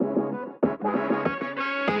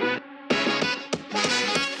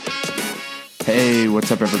Hey, what's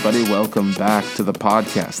up, everybody? Welcome back to the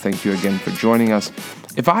podcast. Thank you again for joining us.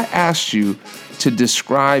 If I asked you to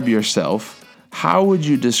describe yourself, how would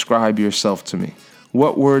you describe yourself to me?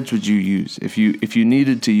 What words would you use? If you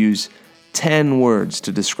needed to use 10 words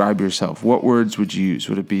to describe yourself, what words would you use?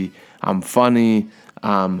 Would it be I'm funny,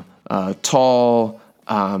 I'm tall,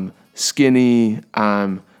 I'm skinny,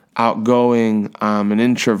 I'm outgoing, I'm an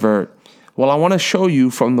introvert? Well, I want to show you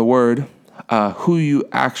from the Word who you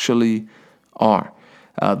actually are.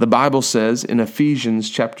 The Bible says in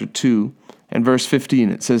Ephesians chapter 2 and verse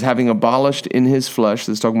 15, it says, having abolished in his flesh,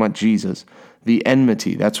 this is talking about Jesus, the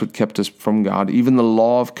enmity, that's what kept us from God, even the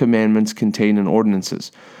law of commandments contained in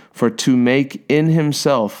ordinances, for to make in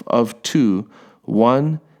himself of two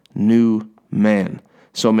one new man,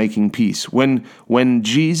 so making peace. When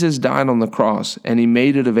Jesus died on the cross and he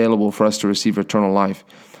made it available for us to receive eternal life,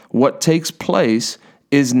 what takes place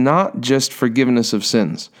is not just forgiveness of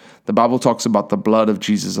sins. The Bible talks about the blood of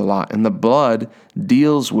Jesus a lot, and the blood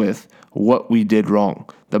deals with what we did wrong.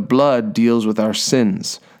 The blood deals with our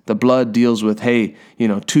sins. The blood deals with, hey,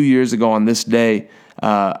 2 years ago on this day,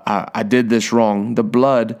 I did this wrong. The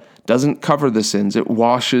blood doesn't cover the sins. It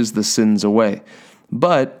washes the sins away.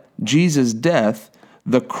 But Jesus' death,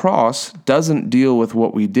 the cross, doesn't deal with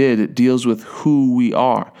what we did. It deals with who we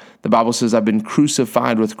are. The Bible says, I've been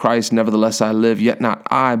crucified with Christ, nevertheless I live, yet not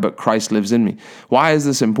I, but Christ lives in me. Why is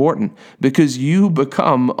this important? Because you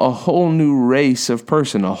become a whole new race of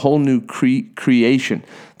person, a whole new creation.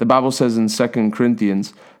 The Bible says in 2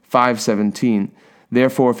 Corinthians 5:17,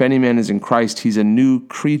 therefore, if any man is in Christ, he's a new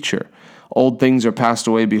creature. Old things are passed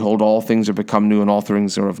away, behold, all things are become new, and all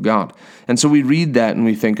things are of God. And so we read that and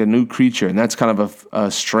we think a new creature, and that's kind of a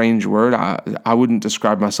strange word. I wouldn't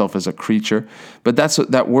describe myself as a creature, but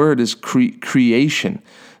that word is creation.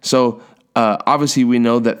 So obviously we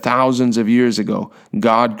know that thousands of years ago,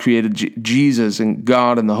 God created Jesus, and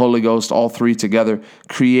God and the Holy Ghost, all three together,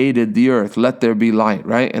 created the earth. Let there be light,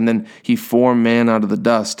 right? And then he formed man out of the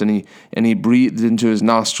dust, and he breathed into his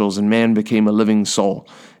nostrils, and man became a living soul.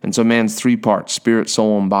 And so man's three parts, spirit,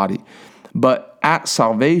 soul, and body. But at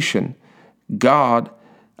salvation, God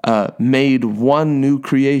made one new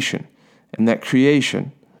creation, and that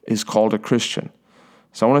creation is called a Christian.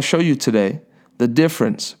 So I want to show you today the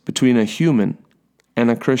difference between a human and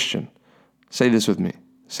a Christian. Say this with me.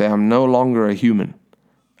 Say, I'm no longer a human.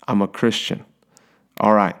 I'm a Christian.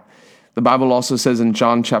 All right. The Bible also says in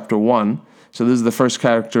John chapter 1, so this is the first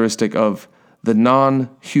characteristic of the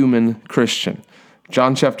non-human Christian.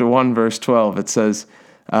 John chapter 1, verse 12, it says,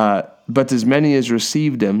 but as many as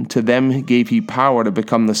received him, to them gave he power to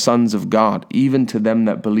become the sons of God, even to them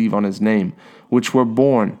that believe on his name, which were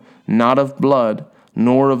born not of blood,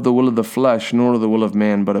 nor of the will of the flesh, nor of the will of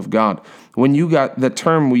man, but of God. When you got the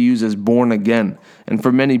term we use is born again, and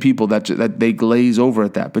for many people that they glaze over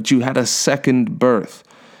at that, but you had a second birth.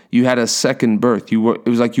 You had a second birth. It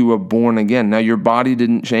was like you were born again. Now your body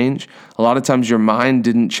didn't change. A lot of times your mind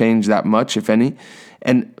didn't change that much, if any.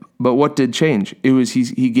 But what did change? It was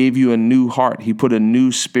he gave you a new heart. He put a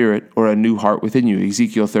new spirit or a new heart within you.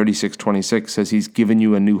 Ezekiel 36:26 says he's given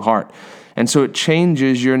you a new heart. And so it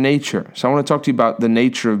changes your nature. So I want to talk to you about the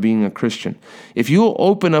nature of being a Christian. If you'll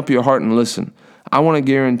open up your heart and listen, I want to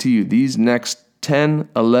guarantee you these next 10,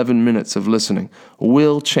 11 minutes of listening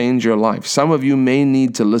will change your life. Some of you may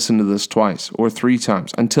need to listen to this twice or 3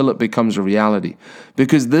 times until it becomes a reality,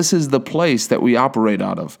 because this is the place that we operate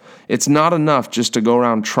out of. It's not enough just to go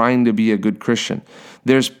around trying to be a good Christian.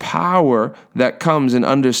 There's power that comes in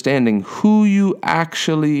understanding who you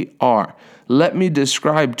actually are. Let me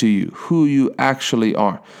describe to you who you actually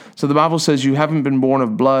are. So the Bible says you haven't been born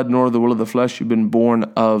of blood nor the will of the flesh. You've been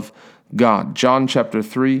born of God. John chapter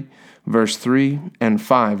 3, verse 3 and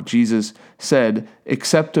 5, Jesus said,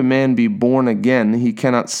 except a man be born again, he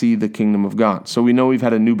cannot see the kingdom of God. So we know we've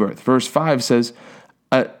had a new birth. Verse 5 says,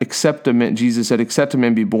 Jesus said, except a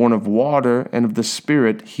man be born of water and of the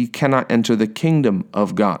Spirit, he cannot enter the kingdom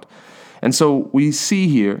of God. And so we see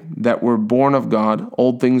here that we're born of God.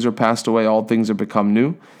 Old things are passed away. All things are become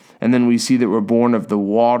new. And then we see that we're born of the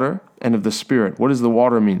water and of the Spirit. What does the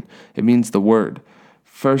water mean? It means the Word.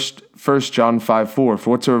 First John 5:4, for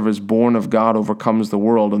whatsoever is born of God overcomes the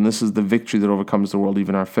world, and this is the victory that overcomes the world,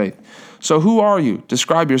 even our faith. So who are you?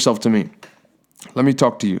 Describe yourself to me. Let me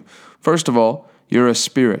talk to you. First of all, you're a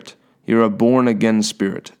spirit. You're a born-again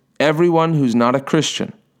spirit. Everyone who's not a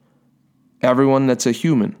Christian, everyone that's a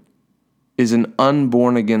human, is an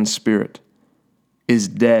unborn-again spirit, is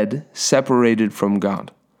dead, separated from God.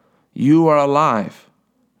 You are alive,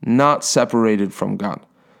 not separated from God.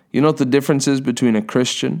 You know what the difference is between a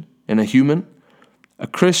Christian and a human? A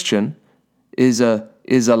Christian is a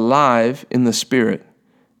is alive in the spirit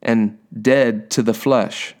and dead to the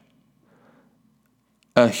flesh.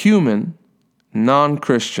 A human,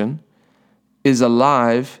 non-Christian, is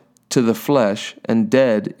alive to the flesh and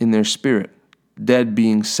dead in their spirit, dead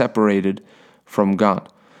being separated from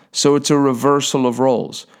God. So it's a reversal of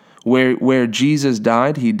roles. Where Jesus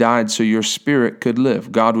died, he died so your spirit could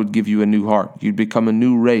live. God would give you a new heart. You'd become a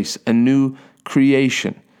new race, a new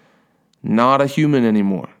creation. Not a human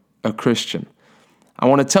anymore, a Christian. I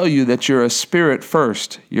want to tell you that you're a spirit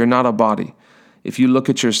first. You're not a body. If you look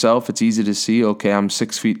at yourself, it's easy to see, okay, I'm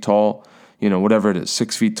 6 feet tall, whatever it is,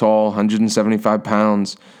 6 feet tall, 175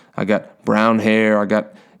 pounds. I got brown hair. I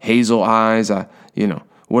got hazel eyes.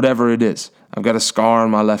 Whatever it is. I've got a scar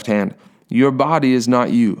on my left hand. Your body is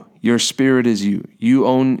not you. Your spirit is you.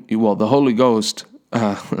 The Holy Ghost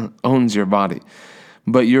owns your body.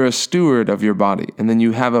 But you're a steward of your body. And then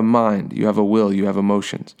you have a mind, you have a will, you have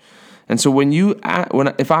emotions. And so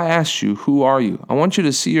if I ask you, who are you? I want you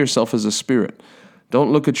to see yourself as a spirit.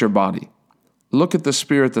 Don't look at your body. Look at the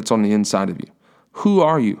spirit that's on the inside of you. Who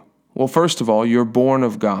are you? Well, first of all, you're born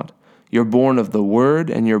of God. You're born of the Word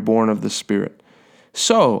and you're born of the Spirit.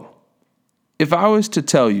 So, if I was to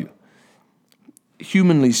tell you,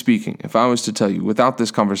 humanly speaking, if I was to tell you without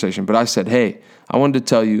this conversation, but I said, hey, I wanted to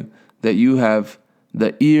tell you that you have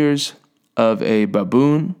the ears of a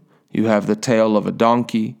baboon, you have the tail of a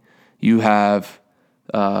donkey, you have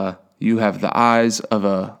the eyes of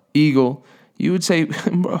an eagle, you would say,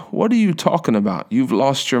 what are you talking about? You've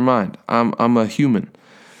lost your mind. I'm a human.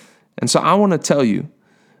 And so I want to tell you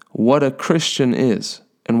what a Christian is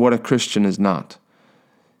and what a Christian is not.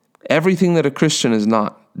 Everything that a Christian is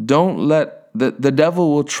not, don't let the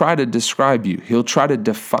devil will try to describe you. He'll try to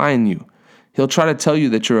define you. He'll try to tell you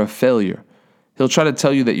that you're a failure. He'll try to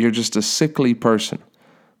tell you that you're just a sickly person.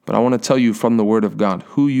 But I want to tell you from the Word of God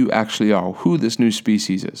who you actually are, who this new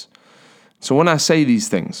species is. So when I say these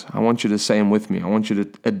things, I want you to say them with me. I want you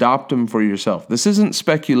to adopt them for yourself. This isn't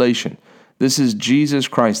speculation. This is Jesus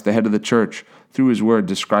Christ, the head of the church, through his word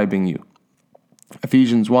describing you.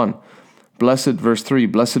 Ephesians 1, verse 3,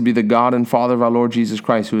 blessed be the God and Father of our Lord Jesus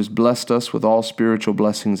Christ, who has blessed us with all spiritual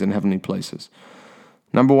blessings in heavenly places.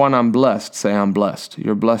 Number one, I'm blessed. Say, I'm blessed.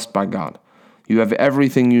 You're blessed by God. You have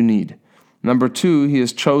everything you need. Number two, he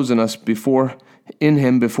has chosen us in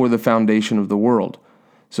him before the foundation of the world.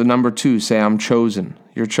 So number two, say, I'm chosen.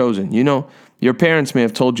 You're chosen. Your parents may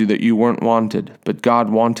have told you that you weren't wanted, but God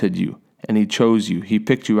wanted you, and he chose you. He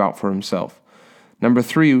picked you out for himself. Number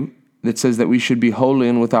three, it says that we should be holy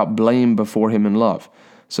and without blame before him in love.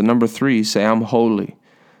 So number three, say, I'm holy.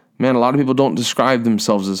 Man, a lot of people don't describe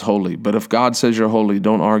themselves as holy, but if God says you're holy,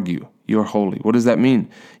 don't argue. You're holy. What does that mean?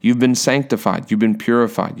 You've been sanctified. You've been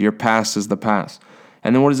purified. Your past is the past.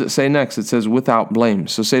 And then what does it say next? It says without blame.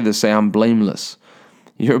 So say this, say, I'm blameless.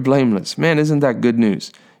 You're blameless. Man, isn't that good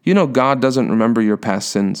news? God doesn't remember your past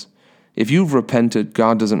sins. If you've repented,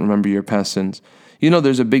 God doesn't remember your past sins.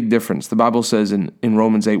 There's a big difference. The Bible says in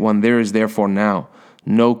Romans 8:1, there is therefore now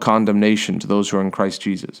no condemnation to those who are in Christ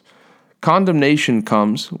Jesus. Condemnation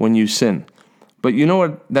comes when you sin. But you know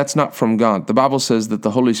what? That's not from God. The Bible says that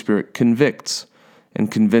the Holy Spirit convicts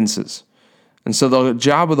and convinces. And so the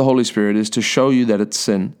job of the Holy Spirit is to show you that it's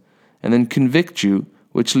sin and then convict you,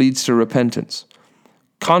 which leads to repentance.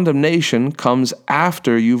 Condemnation comes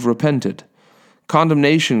after you've repented.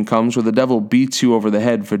 Condemnation comes where the devil beats you over the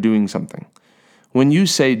head for doing something. When you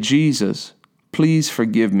say, Jesus, please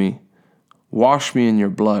forgive me, wash me in your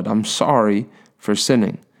blood, I'm sorry for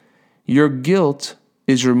sinning, your guilt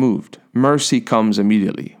is removed. Mercy comes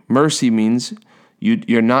immediately. Mercy means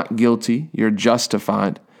you're not guilty, you're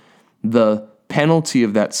justified. The penalty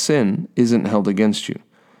of that sin isn't held against you.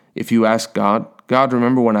 If you ask God,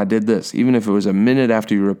 remember when I did this, even if it was a minute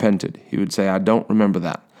after you repented, he would say, I don't remember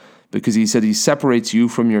that. Because he said he separates you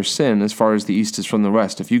from your sin as far as the east is from the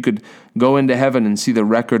west. If you could go into heaven and see the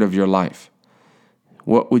record of your life,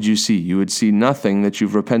 what would you see? You would see nothing that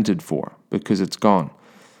you've repented for because it's gone.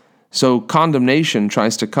 So condemnation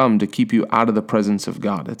tries to come to keep you out of the presence of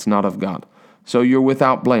God. It's not of God. So you're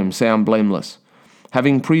without blame. Say, I'm blameless.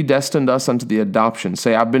 Having predestined us unto the adoption.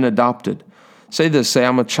 Say, I've been adopted. Say this, say,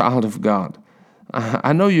 I'm a child of God.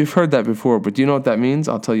 I know you've heard that before, but do you know what that means?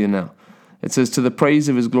 I'll tell you now. It says, to the praise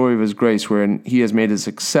of his glory of his grace, wherein he has made us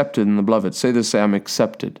accepted in the beloved. Say this, say, I'm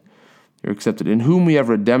accepted. You're accepted. In whom we have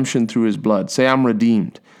redemption through his blood. Say, I'm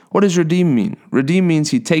redeemed. What does redeem mean? Redeem means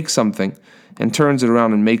he takes something and turns it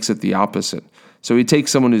around and makes it the opposite. So he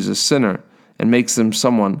takes someone who's a sinner and makes them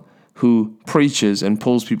someone who preaches and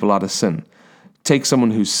pulls people out of sin. Takes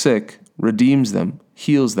someone who's sick, redeems them,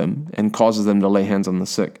 heals them, and causes them to lay hands on the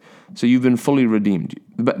sick. So you've been fully redeemed.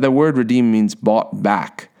 But the word redeem means bought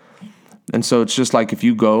back. And so it's just like if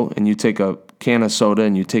you go and you take a can of soda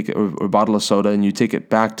and you take it, or a bottle of soda, and you take it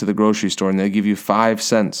back to the grocery store and they give you 5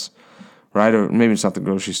 cents, right? Or maybe it's not the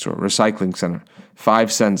grocery store, recycling center,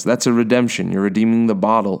 5 cents. That's a redemption. You're redeeming the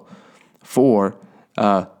bottle for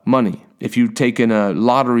money. If you've taken a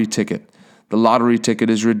lottery ticket, the lottery ticket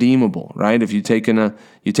is redeemable, right? If you've taken a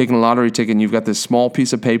lottery ticket and you've got this small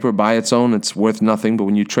piece of paper by its own, it's worth nothing. But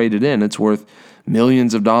when you trade it in, it's worth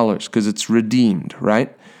millions of dollars because it's redeemed,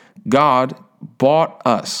 right? God bought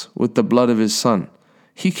us with the blood of his son.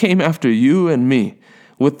 He came after you and me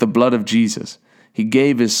with the blood of Jesus. He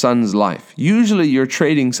gave his son's life. Usually you're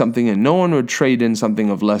trading something in. No one would trade in something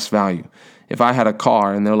of less value. If I had a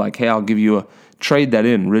car and they're like, hey, I'll give you trade that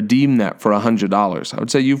in, redeem that for $100. I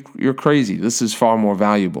would say, you're crazy. This is far more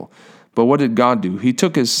valuable. But what did God do? He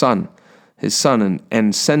took his son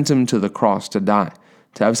and sent him to the cross to die,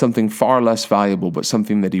 to have something far less valuable, but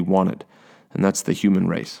something that he wanted. And that's the human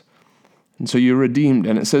race. And so you're redeemed.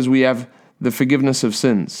 And it says we have the forgiveness of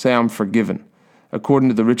sins. Say, I'm forgiven, according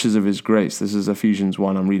to the riches of his grace. This is Ephesians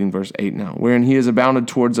 1. I'm reading verse 8 now. Wherein he has abounded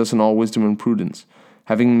towards us in all wisdom and prudence,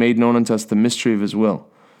 having made known unto us the mystery of his will,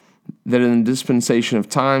 that in the dispensation of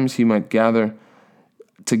times he might gather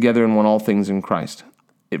together in one all things in Christ.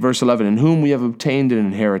 Verse 11, in whom we have obtained an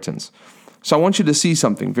inheritance. So I want you to see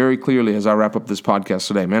something very clearly as I wrap up this podcast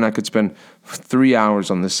today. Man, I could spend 3 hours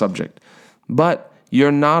on this subject. But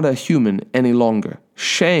you're not a human any longer.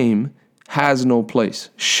 Shame has no place.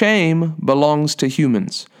 Shame belongs to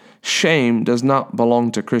humans. Shame does not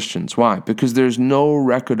belong to Christians. Why? Because there's no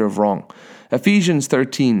record of wrong. Ephesians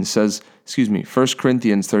 13 says, 1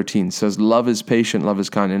 Corinthians 13 says, love is patient, love is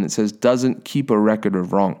kind. And it says, doesn't keep a record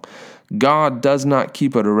of wrong. God does not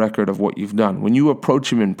keep a record of what you've done. When you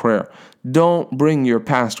approach him in prayer, don't bring your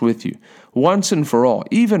past with you. Once and for all,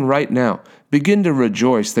 even right now, begin to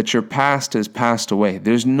rejoice that your past has passed away.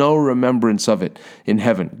 There's no remembrance of it in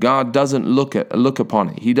heaven. God doesn't look upon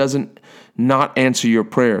it. He doesn't not answer your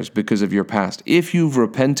prayers because of your past. If you've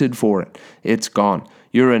repented for it, it's gone.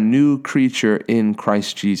 You're a new creature in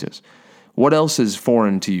Christ Jesus. What else is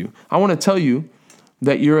foreign to you? I want to tell you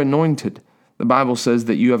that you're anointed. The Bible says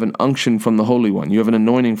that you have an unction from the Holy One. You have an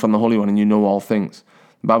anointing from the Holy One, and you know all things.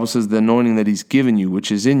 The Bible says the anointing that he's given you,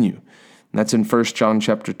 which is in you. And that's in 1 John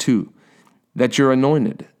chapter 2, that you're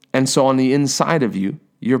anointed. And so on the inside of you,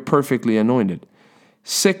 you're perfectly anointed.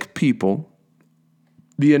 Sick people,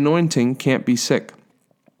 the anointing can't be sick.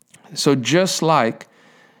 So just like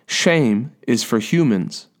shame is for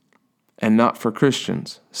humans and not for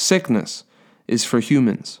Christians, sickness is for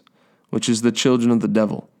humans, which is the children of the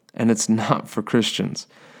devil, and it's not for Christians.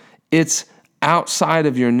 It's outside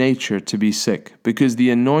of your nature to be sick because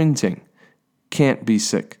the anointing can't be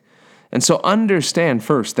sick. And so understand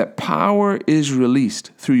first that power is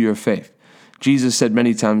released through your faith. Jesus said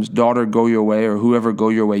many times, daughter, go your way, or whoever, go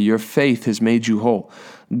your way. Your faith has made you whole.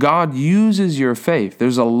 God uses your faith.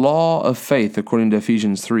 There's a law of faith, according to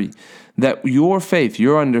Ephesians 3, that your faith,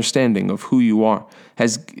 your understanding of who you are,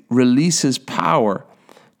 releases power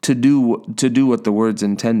to do what the word's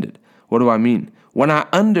intended. What do I mean? When I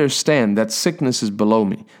understand that sickness is below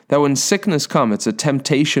me, that when sickness comes, it's a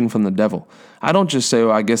temptation from the devil, I don't just say,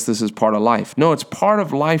 I guess this is part of life. No, it's part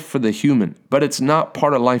of life for the human, but it's not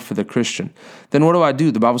part of life for the Christian. Then what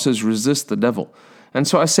do? The Bible says, resist the devil. And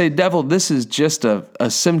so I say, devil, this is just a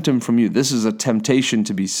symptom from you. This is a temptation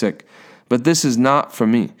to be sick, but this is not for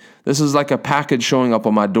me. This is like a package showing up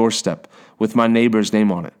on my doorstep with my neighbor's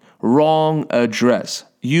name on it. Wrong address.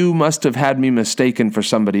 You must have had me mistaken for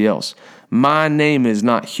somebody else. My name is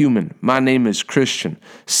not human. My name is Christian.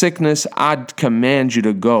 Sickness, I command you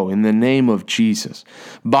to go in the name of Jesus.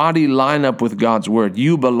 Body, line up with God's word.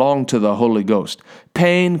 You belong to the Holy Ghost.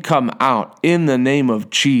 Pain, come out in the name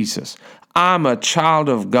of Jesus. I'm a child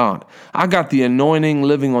of God. I got the anointing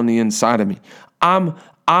living on the inside of me. I'm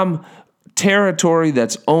territory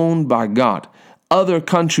that's owned by God. Other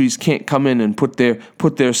countries can't come in and put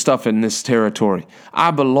their stuff in this territory.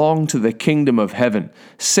 I belong to the kingdom of heaven.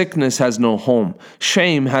 Sickness has no home.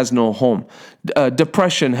 Shame has no home.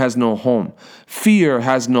 Depression has no home. Fear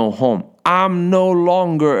has no home. I'm no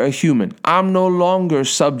longer a human. I'm no longer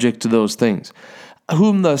subject to those things.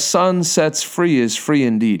 Whom the Son sets free is free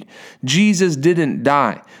indeed. Jesus didn't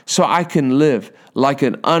die so I can live like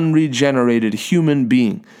an unregenerated human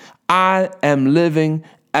being. I am living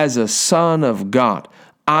as a son of God.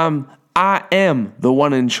 I am the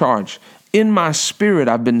one in charge. In my spirit,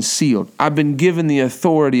 I've been sealed. I've been given the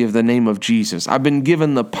authority of the name of Jesus. I've been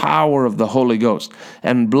given the power of the Holy Ghost.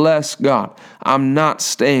 And bless God, I'm not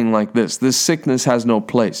staying like this. This sickness has no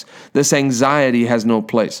place. This anxiety has no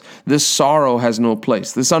place. This sorrow has no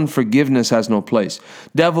place. This unforgiveness has no place.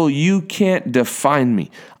 Devil, you can't define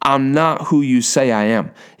me. I'm not who you say I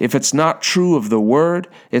am. If it's not true of the Word,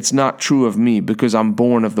 it's not true of me because I'm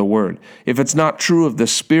born of the Word. If it's not true of the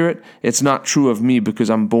Spirit, it's not true of me because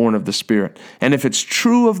I'm born of the Spirit. And if it's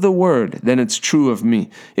true of the Word, then it's true of me.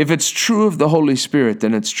 If it's true of the Holy Spirit,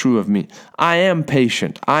 then it's true of me. I am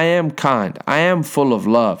patient. I am kind. I am full of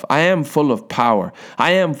love. I am full of power.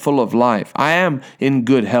 I am full of life. I am in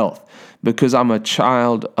good health because I'm a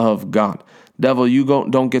child of God. Devil, you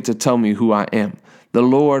don't get to tell me who I am. The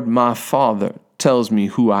Lord, my Father, tells me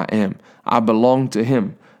who I am. I belong to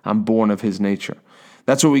Him. I'm born of His nature.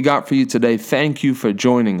 That's what we got for you today. Thank you for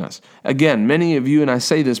joining us. Again, many of you, and I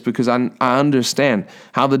say this because I understand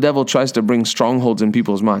how the devil tries to bring strongholds in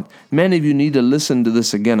people's minds. Many of you need to listen to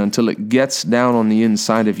this again until it gets down on the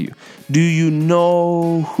inside of you. Do you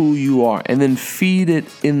know who you are? And then feed it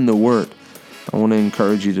in the Word. I want to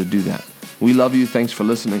encourage you to do that. We love you. Thanks for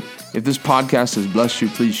listening. If this podcast has blessed you,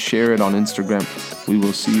 please share it on Instagram. We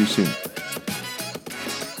will see you soon.